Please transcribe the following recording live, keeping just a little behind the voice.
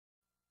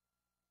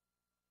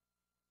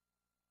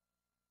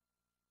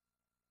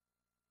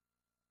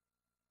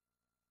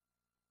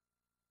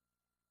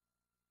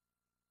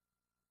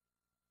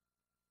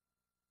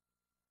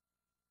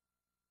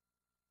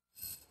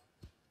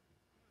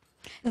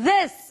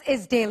This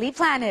is Daily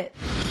Planet.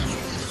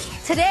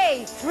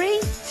 Today, 3,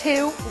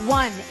 2,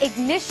 1,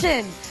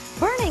 ignition.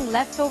 Burning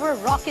leftover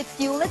rocket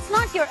fuel, it's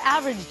not your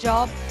average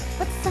job,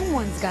 but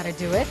someone's got to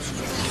do it.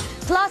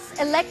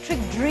 Plus, electric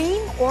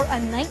dream or a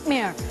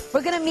nightmare.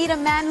 We're going to meet a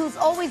man who's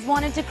always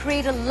wanted to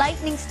create a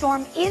lightning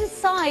storm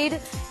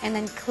inside and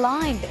then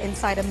climb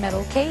inside a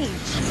metal cage.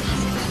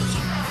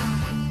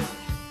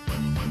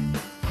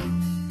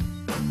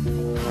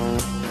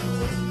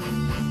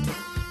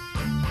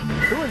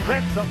 Who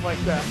invents something like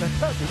that?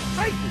 That's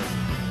crazy.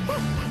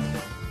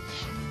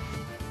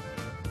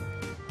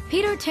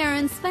 Peter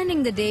Tarrant's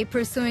spending the day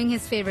pursuing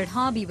his favorite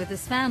hobby with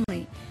his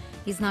family.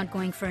 He's not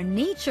going for a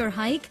nature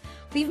hike.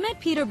 We've met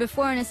Peter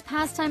before and his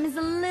pastime is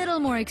a little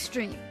more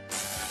extreme.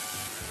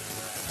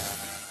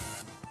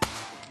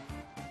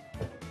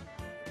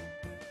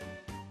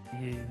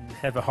 You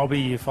have a hobby,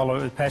 you follow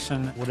it with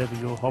passion, whatever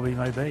your hobby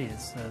may be.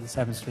 This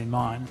happens to be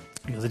mine,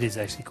 because it is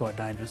actually quite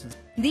dangerous.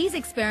 These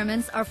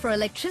experiments are for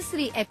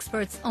electricity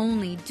experts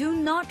only. Do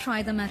not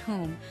try them at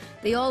home.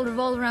 They all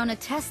revolve around a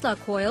Tesla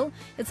coil.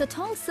 It's a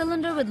tall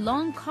cylinder with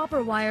long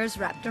copper wires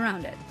wrapped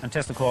around it. A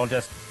Tesla coil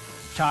just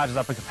charges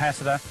up a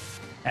capacitor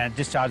and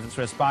discharges it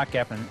through a spark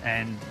gap,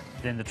 and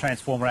then the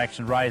transformer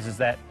action raises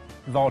that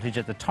voltage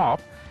at the top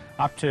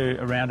up to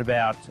around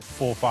about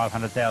 400,000 or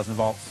 500,000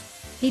 volts.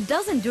 He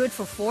doesn't do it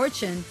for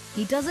fortune,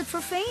 he does it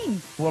for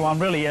fame. Well, I'm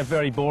really a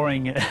very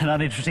boring and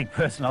uninteresting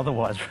person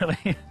otherwise,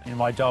 really. In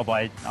my job,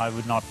 I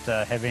would not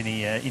have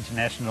any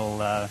international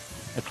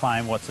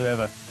acclaim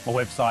whatsoever. My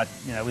website,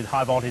 with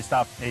high voltage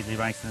stuff, easily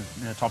ranks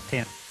in the top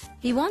 10.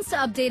 He wants to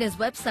update his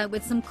website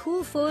with some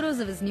cool photos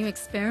of his new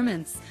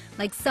experiments,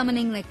 like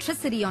summoning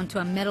electricity onto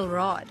a metal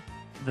rod.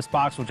 The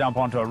sparks will jump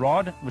onto a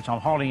rod, which I'm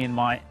holding in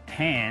my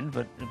hand,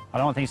 but I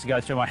don't want things to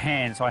go through my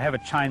hand, so I have a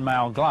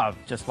chainmail glove,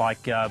 just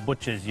like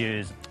butchers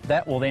use.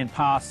 That will then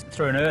pass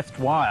through an earthed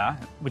wire,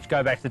 which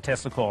go back to the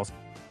Tesla coils.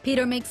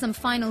 Peter makes some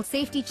final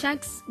safety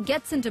checks,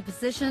 gets into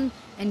position,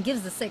 and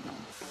gives the signal.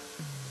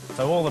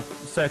 So all the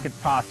circuit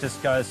path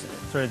just goes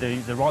through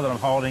the rod that I'm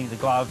holding, the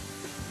glove,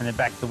 and then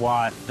back to the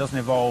wire. It doesn't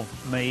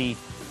involve me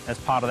as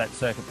part of that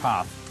circuit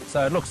path.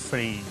 So it looks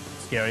pretty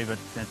scary, but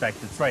in fact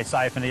it's very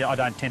safe, and I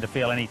don't tend to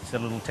feel any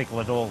little tickle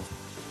at all.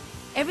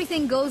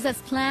 Everything goes as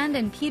planned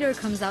and Peter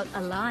comes out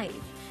alive.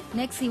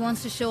 Next he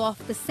wants to show off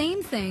the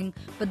same thing,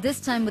 but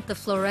this time with the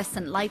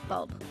fluorescent light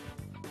bulb.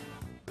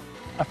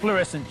 A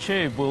fluorescent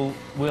tube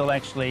will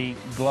actually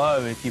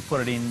glow if you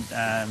put it in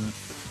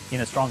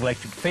a strong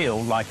electric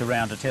field, like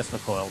around a Tesla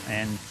coil.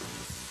 And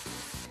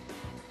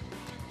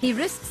he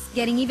risks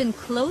getting even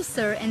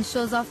closer and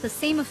shows off the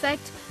same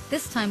effect,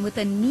 this time with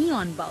a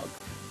neon bulb.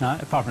 No,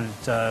 apart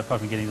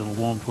from getting a little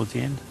warm towards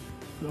the end.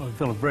 I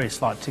felt a very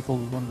slight tickle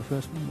with one of the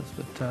first ones,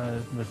 but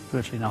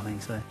virtually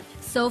nothing.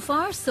 So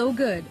far, so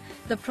good.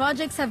 The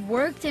projects have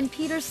worked and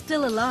Peter's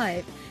still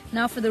alive.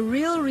 Now for the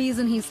real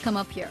reason he's come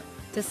up here,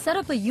 to set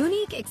up a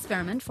unique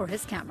experiment for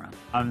his camera.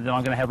 Then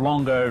I'm going to have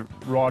longer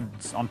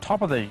rods on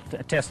top of the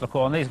Tesla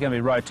coil, and these are going to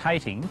be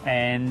rotating,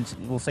 and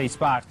we'll see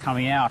sparks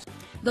coming out.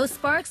 Those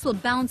sparks will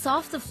bounce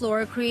off the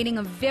floor, creating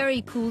a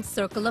very cool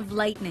circle of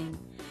lightning.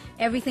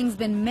 Everything's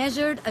been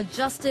measured,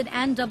 adjusted,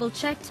 and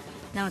double-checked.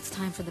 Now it's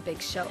time for the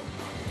big show.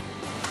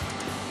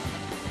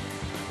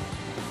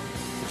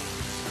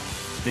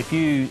 If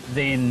you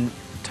then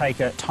take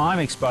a time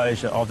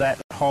exposure of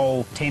that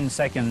whole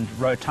 10-second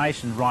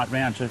rotation right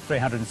round to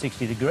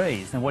 360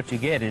 degrees, then what you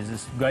get is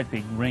this great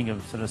big ring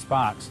of sort of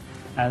sparks,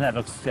 and that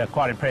looks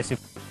quite impressive.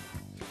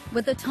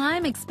 With the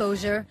time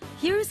exposure,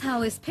 here's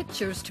how his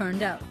pictures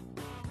turned out.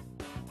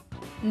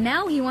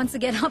 Now he wants to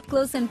get up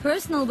close and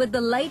personal with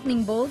the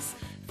lightning bolts,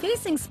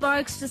 facing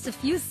sparks just a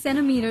few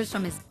centimeters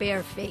from his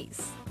bare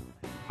face.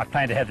 I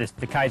plan to have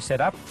the cage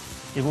set up.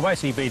 It will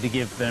basically be to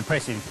give an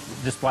impressive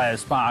display of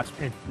sparks.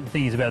 The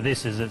thing is about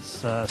this is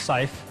it's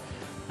safe,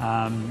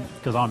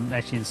 because I'm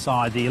actually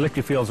inside. The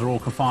electric fields are all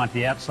confined to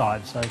the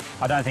outside, so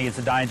I don't think it's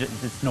a danger.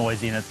 It's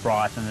noisy and it's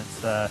bright, and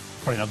it's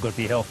probably not good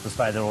for your health to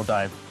stay there all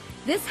day.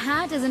 This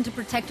hat isn't to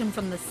protect him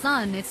from the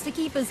sun, it's to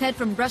keep his head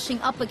from brushing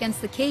up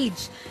against the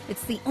cage.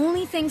 It's the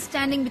only thing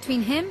standing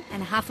between him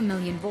and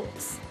 500,000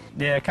 volts.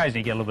 Yeah,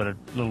 occasionally get a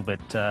little bit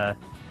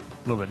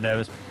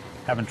nervous.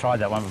 Haven't tried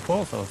that one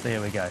before, so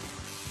there we go.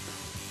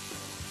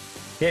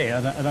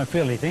 yeah, I don't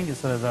feel anything. It's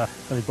sort of a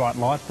really bright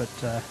light, but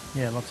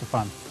yeah, lots of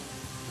fun.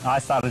 I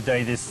started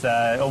doing this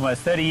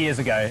almost 30 years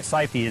ago.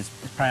 Safety is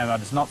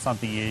paramount. It's not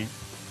something you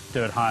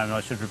do at home.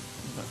 I should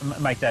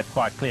make that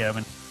quite clear. I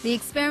mean, the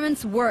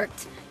experiments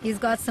worked. He's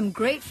got some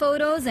great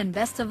photos, and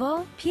best of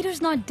all,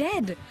 Peter's not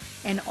dead.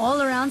 An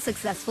all-around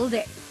successful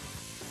day.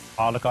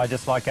 oh, look, I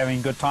just like having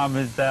a good time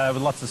with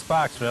lots of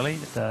sparks, really.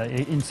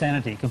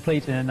 Insanity,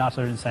 complete and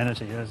utter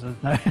insanity. There's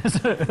no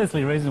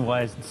earthly reason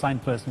why a sane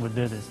person would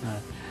do this. No.